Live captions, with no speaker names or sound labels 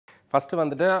First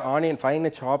வந்துட்டு onion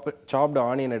சாப்டு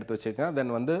onion எடுத்து வச்சுக்கோங்க.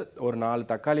 தென் வந்து ஒரு 4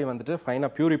 தக்காளி வந்துட்டு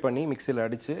ஃபைனாக பியூரி பண்ணி மிக்சியில்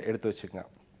அடித்து எடுத்து வச்சுக்கோங்க.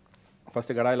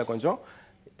 ஃபஸ்ட்டு கடாயில் கொஞ்சம்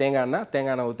தேங்காய்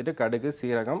எண்ணெய் ஊற்றிட்டு கடுகு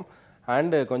சீரகம்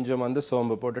அண்டு கொஞ்சம் வந்து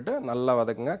சோம்பு போட்டுட்டு நல்லா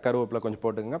வதக்குங்க. கருவேப்பிலை கொஞ்சம்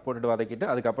போட்டுட்டு வதக்கிட்டு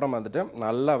அதுக்கப்புறம் வந்துட்டு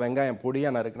நல்லா வெங்காயம்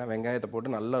பொடியாக நறுக்கின வெங்காயத்தை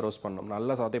போட்டு நல்லா ரோஸ்ட் பண்ணணும்.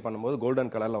 நல்லா சாத்தே பண்ணும்போது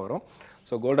கோல்டன் கலரில் வரும்.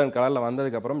 ஸோ கோல்டன் கலரில்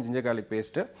வந்ததுக்கப்புறம் ஜிஞ்சர் கார்லிக்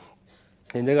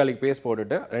பேஸ்ட்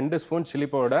போட்டுட்டு 2 ஸ்பூன் சில்லி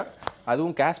பவுடர்,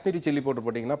 அதுவும் காஷ்மீரி சில்லி பவுடர்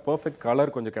போட்டிங்கன்னா பர்ஃபெக்ட்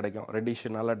கலர் கொஞ்சம் கிடைக்கும். ரெட்டிஷ்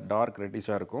நல்லா டார்க்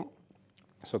ரெட்டிஷாக இருக்கும்.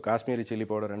 So Kashmiri chilli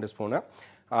powder 2 spoon,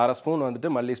 1/2 spoon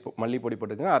வந்துட்டு மல்லிப்பொடி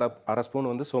போட்டுக்கங்க. அரை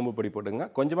ஸ்பூன் வந்து சோம்பு பொடி போட்டுங்க.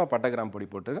 கொஞ்சமாக பட்டை கிராம்பு பொடி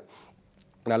போட்டு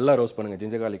நல்லா ரோஸ்ட் பண்ணுங்கள்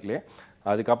ஜிஞ்சர் கார்லிக்லேயே.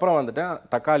 அதுக்கப்புறம் வந்துட்டு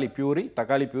தக்காளி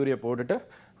பியூரியை போட்டுட்டு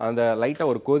அந்த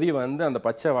லைட்டாக ஒரு கொதி வந்து அந்த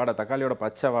தக்காளியோட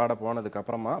பச்சை வாடை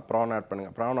போனதுக்கப்புறமா ப்ரான் ஆட்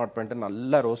பண்ணுங்கள். ப்ரான் ஆட் பண்ணிட்டு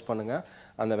நல்லா ரோஸ்ட் பண்ணுங்கள்.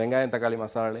 அந்த வெங்காயம் தக்காளி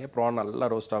மசாலாலேயே ப்ரான் நல்லா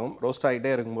ரோஸ்ட் ஆகும். ரோஸ்ட்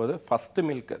ஆகிட்டே இருக்கும்போது ஃபஸ்ட்டு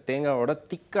மில்க், தேங்காயோட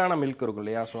திக்கான மில்க் இருக்கும்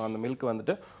இல்லையா, ஸோ அந்த மில்க்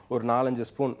வந்துட்டு ஒரு 4-5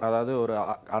 ஸ்பூன், அதாவது ஒரு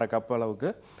அரை கப் அளவுக்கு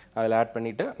அதில் ஆட்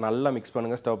பண்ணிவிட்டு நல்லா மிக்ஸ்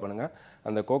பண்ணுங்கள், ஸ்டவ் பண்ணுங்கள்.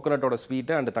 அந்த கோகோனட்டோட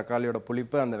ஸ்வீட்டு அண்ட் தக்காளியோட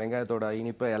புளிப்பு அந்த வெங்காயத்தோட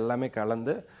இனிப்பு எல்லாமே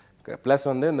கலந்து ப்ளஸ்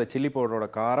வந்து இந்த சில்லி பவுடரோட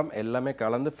காரம் எல்லாமே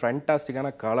கலந்து ஃபேண்டாஸ்டிக்கான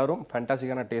கலரும்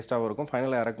ஃபேண்டாஸ்டிக்கான டேஸ்ட்டாகவும் இருக்கும்.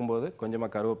 ஃபைனலாக இறக்கும்போது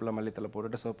கொஞ்சமாக கருவேப்பிலை மல்லித்தலை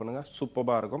போட்டுட்டு சர்வ் பண்ணுங்கள்.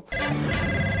 சூப்பராக இருக்கும்.